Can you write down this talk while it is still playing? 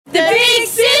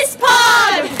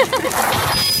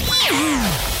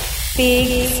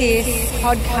Big Sis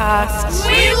Podcast.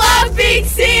 We love Big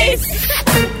Sis!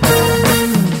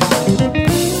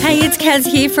 Hey, it's Kaz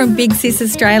here from Big Sis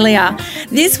Australia.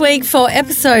 This week for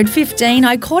episode 15,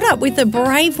 I caught up with a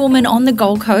brave woman on the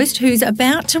Gold Coast who's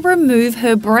about to remove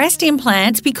her breast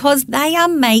implants because they are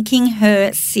making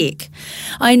her sick.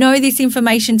 I know this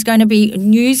information's going to be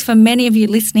news for many of you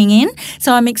listening in,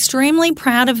 so I'm extremely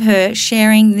proud of her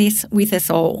sharing this with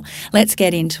us all. Let's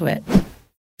get into it.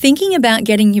 Thinking about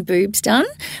getting your boobs done?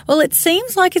 Well, it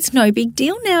seems like it's no big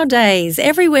deal nowadays.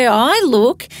 Everywhere I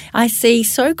look, I see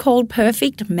so-called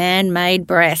perfect man-made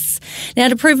breasts. Now,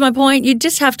 to prove my point, you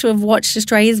just have to have watched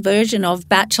Australia's version of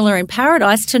Bachelor in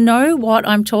Paradise to know what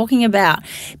I'm talking about.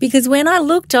 Because when I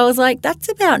looked, I was like,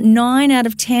 that's about 9 out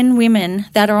of 10 women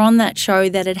that are on that show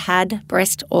that had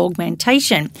breast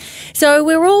augmentation. So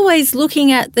we're always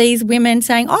looking at these women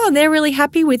saying, oh, they're really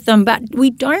happy with them, but we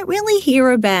don't really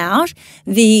hear about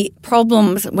the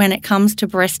problems when it comes to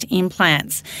breast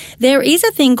implants. There is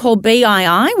a thing called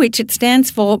BII, which it stands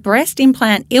for breast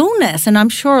implant illness, and I'm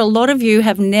sure a lot of you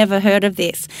have never heard of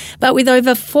this. But with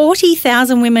over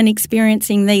 40,000 women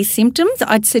experiencing these symptoms,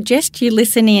 I'd suggest you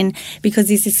listen in because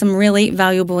this is some really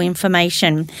valuable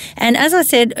information. And as I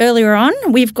said earlier on,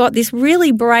 we've got this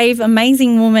really brave,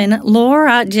 amazing woman,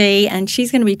 Laura G, and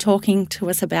she's going to be talking to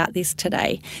us about this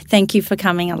today. Thank you for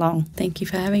coming along. Thank you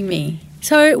for having me.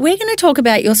 So we're going to talk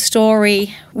about your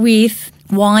story with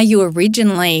why you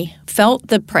originally felt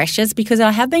the pressures, because I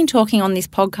have been talking on this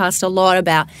podcast a lot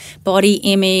about body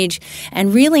image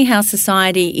and really how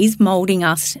society is moulding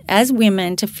us as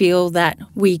women to feel that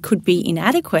we could be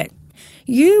inadequate.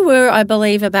 You were, I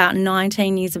believe, about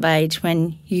 19 years of age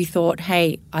when you thought,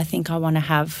 hey, I think I want to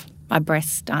have my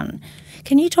breasts done.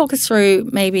 Can you talk us through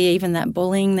maybe even that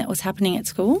bullying that was happening at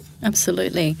school?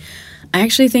 Absolutely. I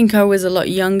actually think I was a lot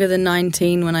younger than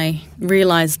 19 when I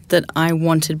realised that I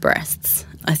wanted breasts.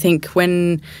 I think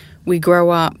when we grow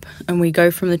up and we go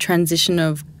from the transition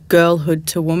of girlhood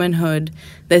to womanhood,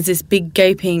 there's this big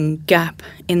gaping gap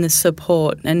in the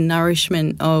support and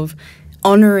nourishment of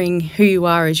honouring who you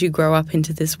are as you grow up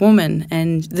into this woman,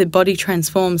 and the body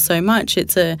transforms so much.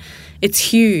 It's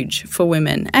huge for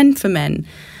women and for men.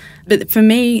 But for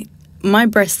me, my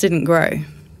breasts didn't grow.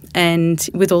 And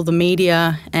with all the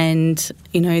media and,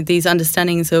 these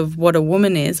understandings of what a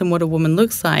woman is and what a woman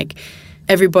looks like,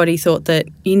 everybody thought that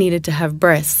you needed to have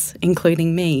breasts,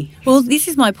 including me. Well, this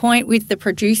is my point with the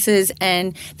producers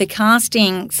and the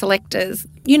casting selectors.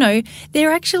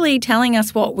 They're actually telling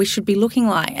us what we should be looking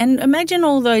like. And imagine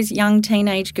all those young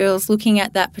teenage girls looking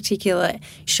at that particular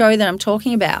show that I'm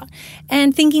talking about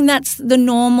and thinking that's the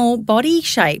normal body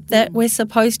shape that we're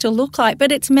supposed to look like.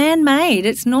 But it's man-made.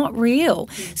 It's not real.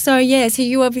 So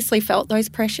you obviously felt those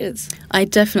pressures. I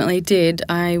definitely did.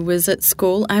 I was at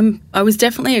school. I was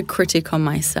definitely a critic on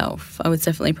myself. I was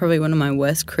definitely probably one of my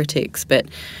worst critics. But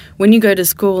when you go to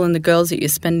school and the girls that you're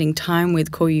spending time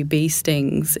with call you bee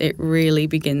stings, it really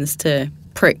begins to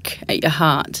prick at your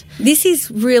heart. This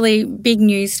is really big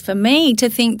news for me to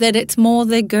think that it's more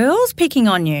the girls picking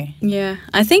on you. Yeah,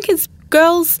 I think it's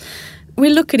girls. We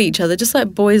look at each other just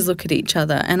like boys look at each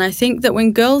other. And I think that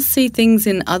when girls see things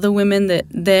in other women that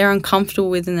they're uncomfortable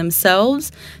with in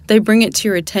themselves, they bring it to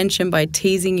your attention by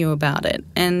teasing you about it.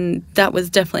 And that was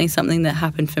definitely something that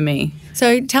happened for me.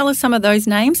 So tell us some of those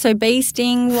names. So bee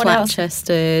sting, what else?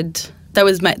 Flat-chested. That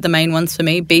was the main ones for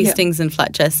me, bee stings and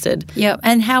flat-chested. Yep.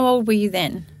 And how old were you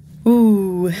then?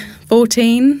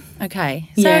 14. Okay.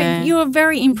 So you were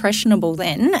very impressionable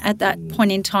then at that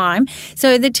point in time.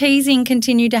 So the teasing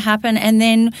continued to happen, and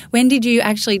then when did you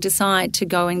actually decide to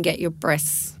go and get your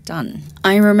breasts done?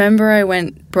 I remember I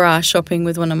went bra shopping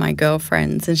with one of my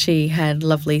girlfriends, and she had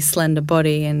lovely slender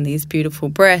body and these beautiful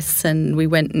breasts, and we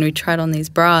went and we tried on these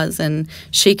bras, and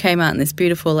she came out in this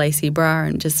beautiful lacy bra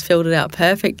and just filled it out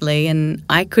perfectly, and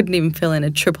I couldn't even fill in a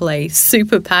AAA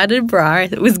super padded bra.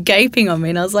 It was gaping on me,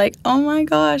 and I was like, oh my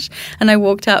gosh. And I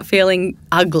walked out feeling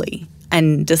ugly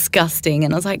and disgusting,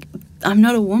 and I was like, I'm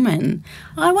not a woman.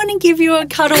 I want to give you a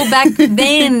cuddle back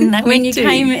then when you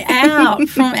came out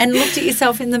and looked at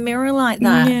yourself in the mirror like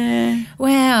that. Yeah.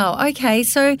 Wow. Okay,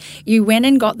 so you went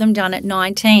and got them done at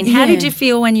 19. How did you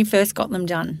feel when you first got them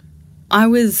done? I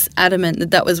was adamant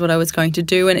that that was what I was going to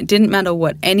do, and it didn't matter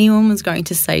what anyone was going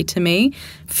to say to me.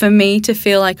 For me to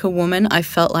feel like a woman, I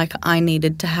felt like I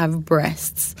needed to have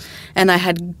breasts. And I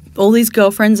had all these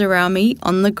girlfriends around me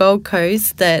on the Gold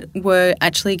Coast that were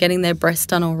actually getting their breasts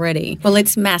done already. Well,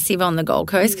 it's massive on the Gold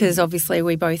Coast because obviously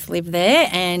we both live there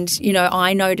and,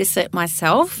 I notice it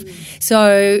myself.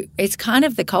 So it's kind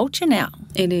of the culture now.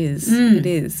 It is. It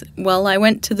is. Well, I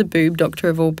went to the boob doctor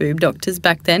of all boob doctors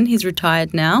back then. He's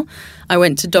retired now. I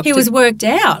went to Dr. He was worked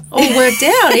out. All worked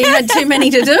out. He had too many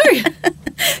to do.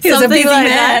 He was a busy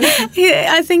man.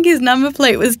 I think his number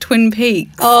plate was Twin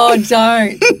Peaks. Oh,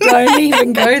 don't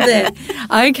even go there.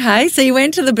 Okay, so you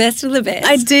went to the best of the best.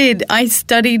 I did. I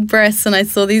studied breasts and I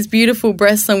saw these beautiful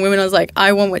breasts on women. I was like,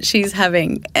 I want what she's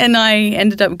having. And I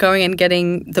ended up going and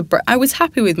getting I was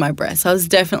happy with my breasts.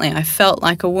 I felt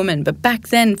like a woman. But back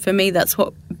then, for me, that's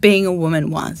what being a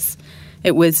woman was.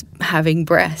 It was having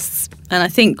breasts. And I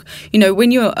think,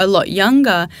 when you're a lot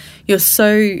younger, you're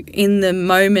so in the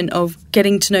moment of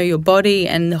getting to know your body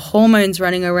and the hormones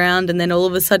running around, and then all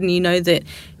of a sudden you know that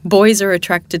boys are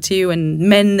attracted to you and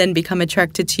men then become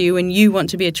attracted to you and you want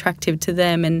to be attractive to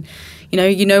them, and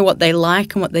you know what they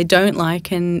like and what they don't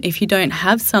like. And if you don't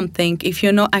have something, if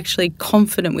you're not actually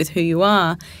confident with who you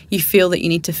are, you feel that you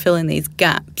need to fill in these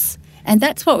gaps. And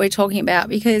that's what we're talking about,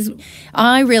 because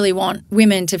I really want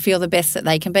women to feel the best that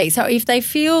they can be. So if they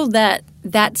feel that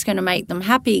that's going to make them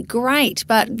happy, great.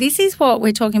 But this is what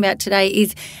we're talking about today,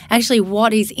 is actually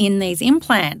what is in these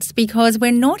implants, because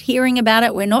we're not hearing about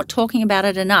it. We're not talking about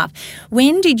it enough.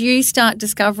 When did you start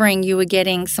discovering you were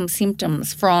getting some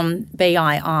symptoms from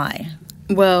BII?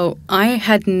 Well, I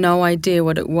had no idea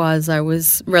what it was. I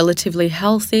was relatively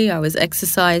healthy. I was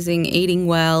exercising, eating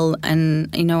well, and,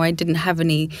 I didn't have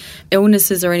any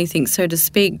illnesses or anything, so to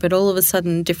speak. But all of a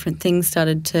sudden, different things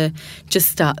started to just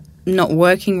start not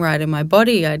working right in my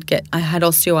body. I had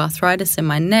osteoarthritis in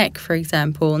my neck, for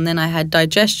example, and then I had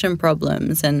digestion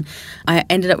problems, and I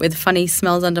ended up with funny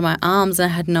smells under my arms, and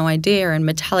I had no idea, and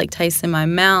metallic taste in my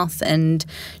mouth and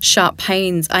sharp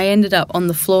pains. I ended up on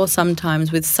the floor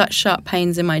sometimes with such sharp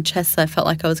pains in my chest that I felt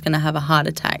like I was going to have a heart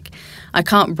attack. I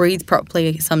can't breathe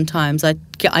properly sometimes. I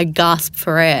gasp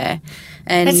for air.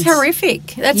 And that's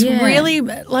horrific. That's really,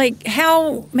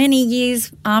 how many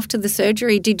years after the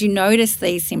surgery did you notice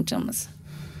these symptoms?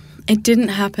 It didn't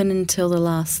happen until the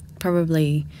last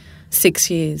probably 6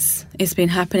 years. It's been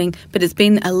happening, but it's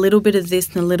been a little bit of this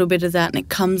and a little bit of that, and it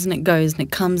comes and it goes and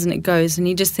it comes and it goes, and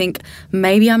you just think,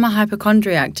 maybe I'm a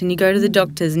hypochondriac, and you go to the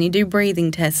doctors and you do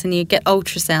breathing tests and you get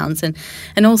ultrasounds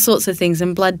and all sorts of things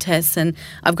and blood tests, and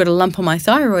I've got a lump on my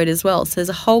thyroid as well, so there's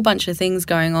a whole bunch of things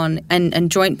going on,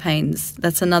 and joint pains,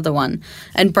 that's another one,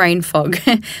 and brain fog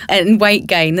and weight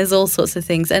gain, there's all sorts of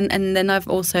things, and then I've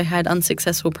also had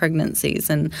unsuccessful pregnancies,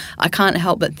 and I can't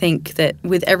help but think that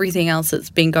with everything else that's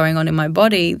been going on in my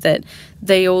body, that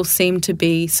they all seem to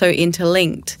be so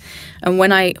interlinked. And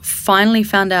when I finally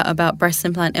found out about breast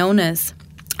implant illness,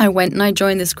 I went and I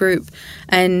joined this group.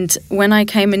 And when I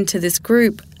came into this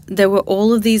group, there were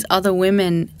all of these other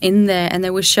women in there, and they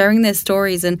were sharing their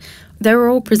stories, and they were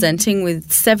all presenting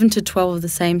with 7 to 12 of the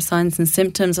same signs and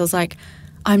symptoms. I was like,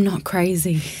 I'm not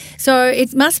crazy. So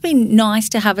it must be nice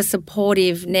to have a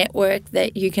supportive network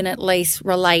that you can at least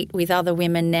relate with other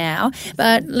women now.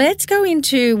 But let's go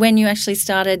into when you actually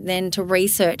started then to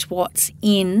research what's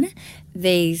in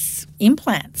these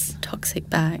implants. Toxic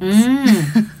bags.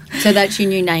 So that's your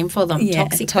new name for them, yeah,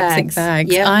 toxic bags.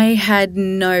 Yep. I had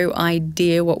no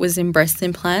idea what was in breast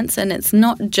implants, and it's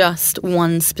not just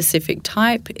one specific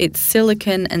type. It's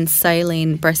silicone and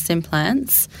saline breast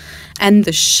implants and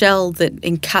the shell that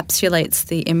encapsulates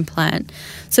the implant.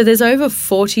 So there's over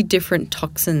 40 different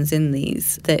toxins in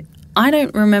these that I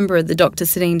don't remember the doctor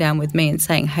sitting down with me and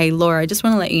saying, hey, Laura, I just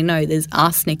want to let you know there's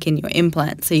arsenic in your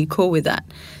implant, so you're cool with that.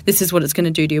 This is what it's going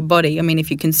to do to your body. I mean,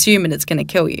 if you consume it, it's going to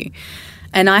kill you.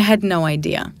 And I had no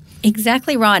idea.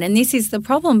 Exactly right. And this is the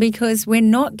problem, because we're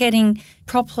not getting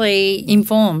properly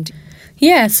informed.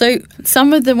 Yeah, so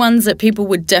some of the ones that people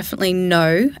would definitely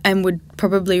know and would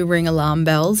probably ring alarm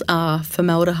bells are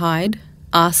formaldehyde,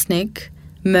 arsenic,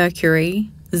 mercury,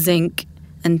 zinc,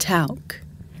 and talc.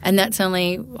 And that's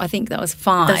only, I think that was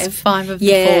 5. That's 5 of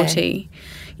the 40.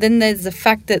 Then there's the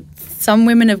fact that some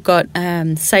women have got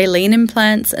saline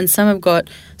implants and some have got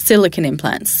silicone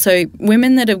implants. So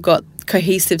women that have got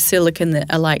cohesive silicone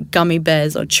that are like gummy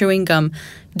bears or chewing gum,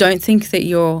 don't think that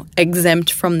you're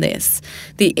exempt from this.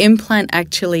 The implant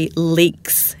actually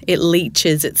leaks, it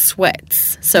leaches, it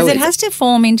sweats. So it has to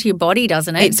form into your body,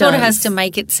 doesn't it? It sort of has to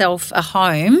make itself a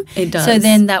home. It does. So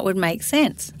then that would make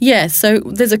sense. Yeah, so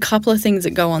there's a couple of things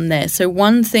that go on there. So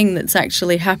one thing that's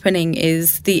actually happening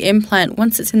is the implant,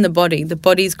 once it's in the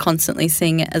body's constantly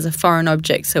seeing it as a foreign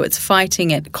object, so it's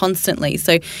fighting it constantly.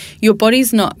 So your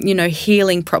body's not,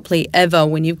 healing properly ever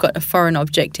when you've got a foreign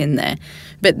object in there.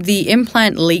 But the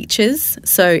implant leaches,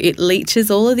 so it leaches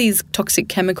all of these toxic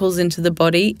chemicals into the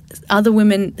body. Other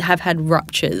women have had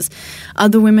ruptures.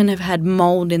 Other women have had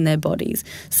mold in their bodies.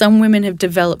 Some women have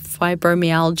developed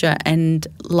fibromyalgia and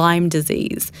Lyme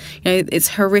disease. It's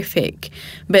horrific.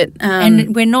 But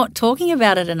and we're not talking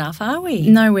about it enough, are we?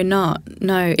 No, we're not.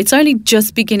 No, it's only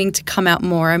just beginning to come out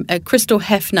more. Crystal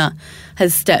Hefner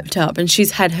has stepped up and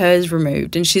she's had hers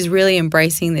removed, and she's really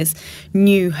embracing this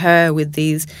new her with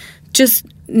these just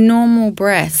normal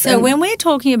breasts. So when we're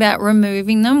talking about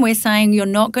removing them, we're saying you're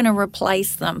not going to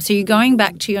replace them. So you're going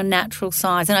back to your natural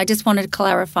size. And I just wanted to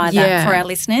clarify that for our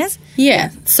listeners.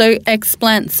 Yeah. So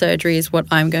explant surgery is what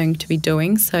I'm going to be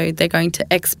doing. So they're going to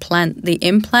explant the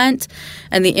implant,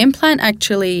 and the implant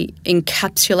actually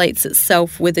encapsulates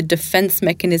itself with a defense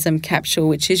mechanism capsule,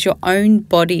 which is your own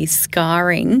body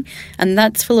scarring, and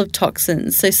that's full of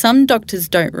toxins. So some doctors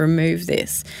don't remove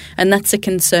this, and that's a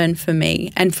concern for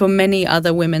me and for many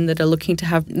other women that are looking to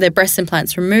have their breast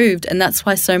implants removed, and that's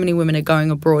why so many women are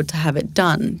going abroad to have it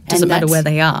done. Doesn't matter where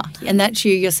they are. And that's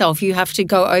you yourself. You have to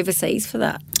go overseas for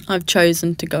that. I've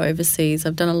chosen to go overseas.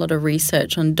 I've done a lot of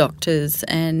research on doctors,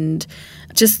 and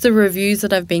just the reviews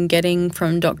that I've been getting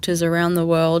from doctors around the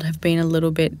world have been a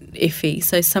little bit iffy.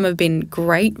 So some have been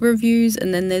great reviews,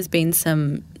 and then there's been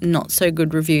some not so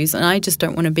good reviews, and I just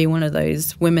don't want to be one of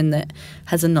those women that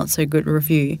has a not so good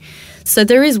review. So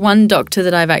there is one doctor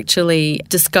that I've actually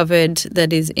discovered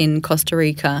that is in Costa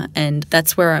Rica, and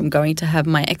that's where I'm going to have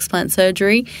my explant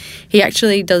surgery. He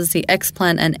actually does the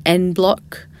explant and en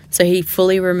bloc. So he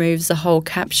fully removes the whole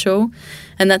capsule,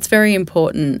 and that's very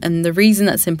important. And the reason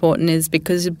that's important is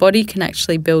because your body can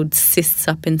actually build cysts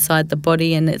up inside the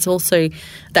body, and it's also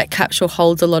that capsule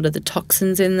holds a lot of the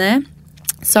toxins in there.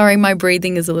 Sorry, my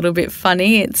breathing is a little bit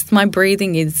funny. My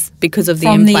breathing is because of the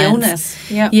implants. From the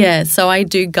illness. Yep. Yeah, so I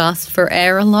do gasp for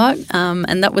air a lot,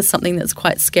 and that was something that's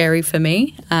quite scary for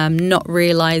me, not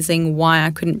realising why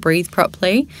I couldn't breathe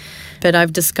properly. But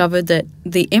I've discovered that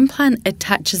the implant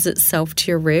attaches itself to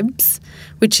your ribs,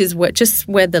 which is just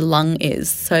where the lung is.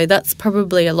 So that's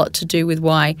probably a lot to do with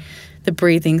why the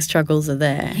breathing struggles are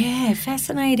there. Yeah,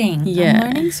 fascinating. Yeah.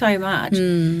 I'm learning so much.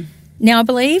 Now, I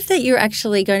believe that you're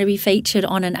actually going to be featured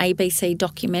on an ABC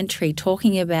documentary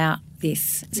talking about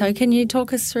this. So can you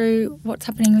talk us through what's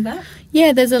happening with that?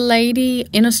 Yeah, there's a lady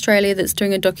in Australia that's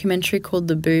doing a documentary called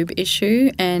The Boob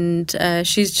Issue, and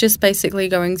she's just basically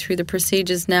going through the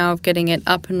procedures now of getting it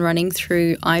up and running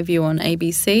through iView on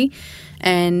ABC.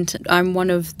 And I'm one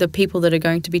of the people that are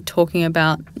going to be talking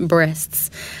about breasts.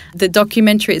 The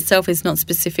documentary itself is not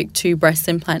specific to breast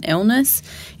implant illness.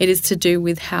 It is to do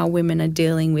with how women are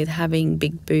dealing with having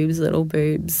big boobs, little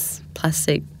boobs,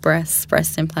 plastic breasts,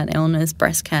 breast implant illness,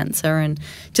 breast cancer, and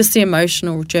just the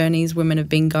emotional journeys women have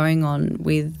been going on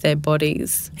with their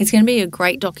bodies. It's going to be a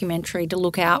great documentary to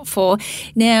look out for.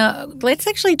 Now, let's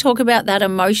actually talk about that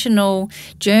emotional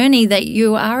journey that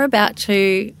you are about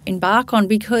to embark on,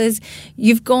 because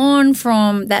you've gone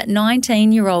from that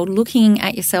 19-year-old looking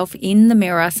at yourself in the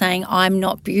mirror saying, I'm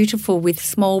not beautiful with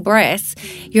small breasts.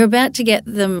 You're about to get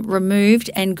them removed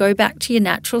and go back to your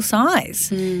natural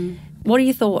size. What are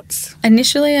your thoughts?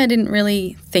 Initially, I didn't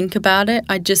really think about it.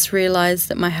 I just realised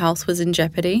that my health was in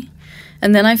jeopardy.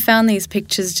 And then I found these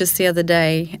pictures just the other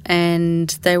day, and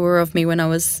they were of me when I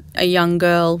was a young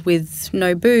girl with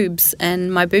no boobs,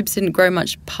 and my boobs didn't grow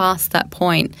much past that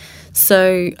point.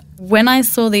 So when I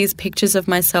saw these pictures of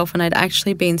myself, and I'd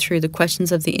actually been through the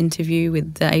questions of the interview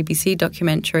with the ABC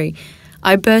documentary,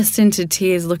 I burst into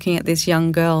tears looking at this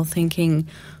young girl thinking,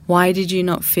 why did you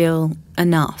not feel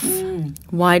enough?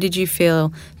 Why did you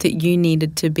feel that you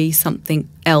needed to be something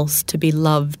else to be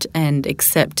loved and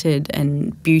accepted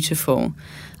and beautiful?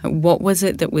 What was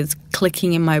it that was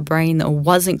clicking in my brain or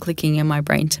wasn't clicking in my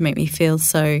brain to make me feel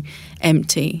so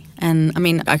empty? And I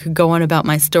mean, I could go on about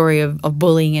my story of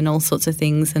bullying and all sorts of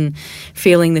things and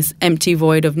feeling this empty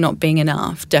void of not being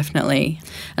enough, definitely.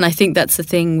 And I think that's the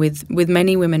thing with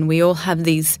many women. We all have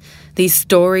these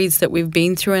stories that we've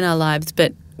been through in our lives,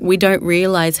 but we don't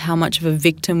realise how much of a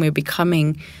victim we're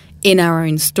becoming in our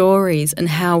own stories and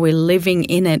how we're living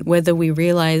in it, whether we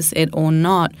realize it or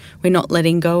not. We're not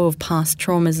letting go of past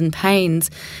traumas and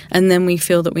pains, and then we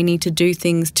feel that we need to do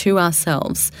things to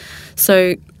ourselves.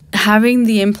 So having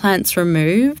the implants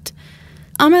removed,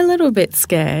 I'm a little bit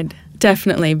scared,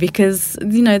 definitely, because,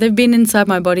 they've been inside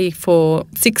my body for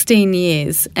 16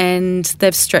 years and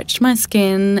they've stretched my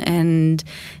skin, and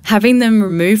having them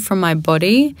removed from my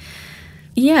body,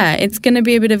 yeah, it's going to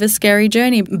be a bit of a scary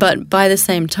journey, but by the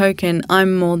same token,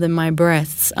 I'm more than my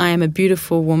breasts. I am a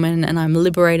beautiful woman and I'm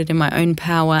liberated in my own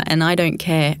power, and I don't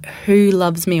care who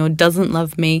loves me or doesn't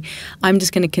love me. I'm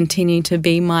just going to continue to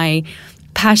be my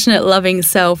passionate, loving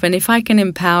self, and if I can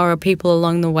empower people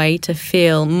along the way to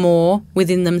feel more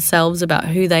within themselves about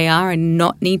who they are and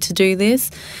not need to do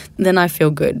this, then I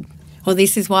feel good. Well,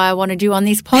 this is why I wanted you on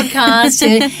this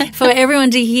podcast, for everyone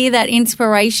to hear that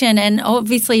inspiration. And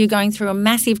obviously you're going through a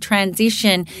massive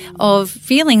transition of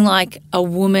feeling like a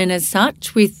woman as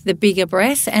such with the bigger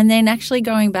breasts, and then actually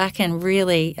going back and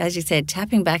really, as you said,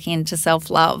 tapping back into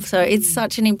self-love. So it's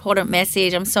such an important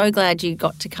message. I'm so glad you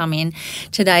got to come in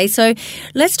today. So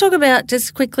let's talk about,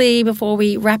 just quickly before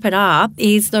we wrap it up,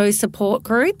 is those support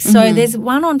groups. So there's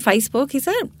one on Facebook, is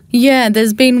it? Yeah,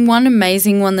 there's been one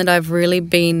amazing one that I've really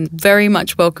been very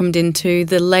much welcomed into.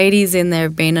 The ladies in there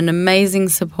have been an amazing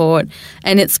support,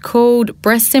 and it's called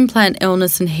Breast Implant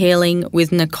Illness and Healing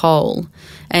with Nicole.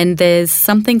 And there's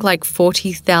something like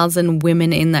 40,000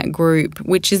 women in that group,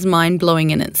 which is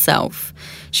mind-blowing in itself.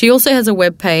 She also has a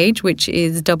webpage, which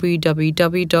is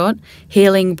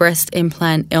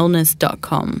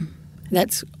www.healingbreastimplantillness.com.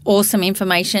 That's awesome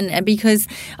information, because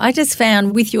I just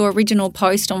found with your original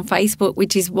post on Facebook,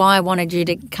 which is why I wanted you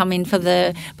to come in for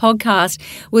the podcast,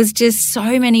 was just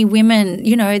so many women,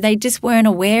 they just weren't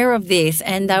aware of this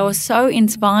and they were so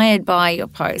inspired by your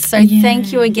post. So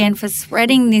Thank you again for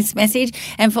spreading this message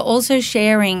and for also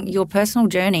sharing your personal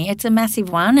journey. It's a massive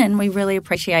one and we really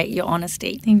appreciate your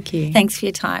honesty. Thank you. Thanks for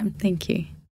your time. Thank you.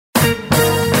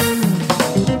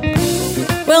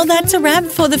 Well, that's a wrap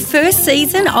for the first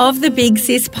season of the Big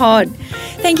Sis Pod.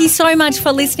 Thank you so much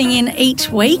for listening in each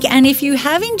week. And if you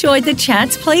have enjoyed the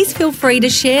chats, please feel free to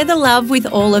share the love with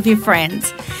all of your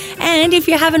friends. And if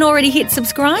you haven't already hit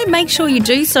subscribe, make sure you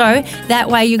do so. That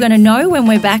way you're going to know when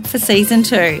we're back for season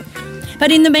 2.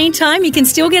 But in the meantime, you can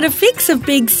still get a fix of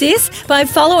Big Sis by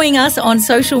following us on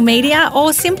social media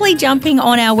or simply jumping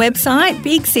on our website,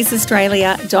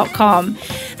 bigsisaustralia.com.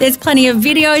 There's plenty of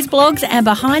videos, blogs and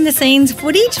behind-the-scenes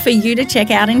footage for you to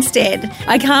check out instead.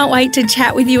 I can't wait to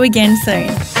chat with you again soon.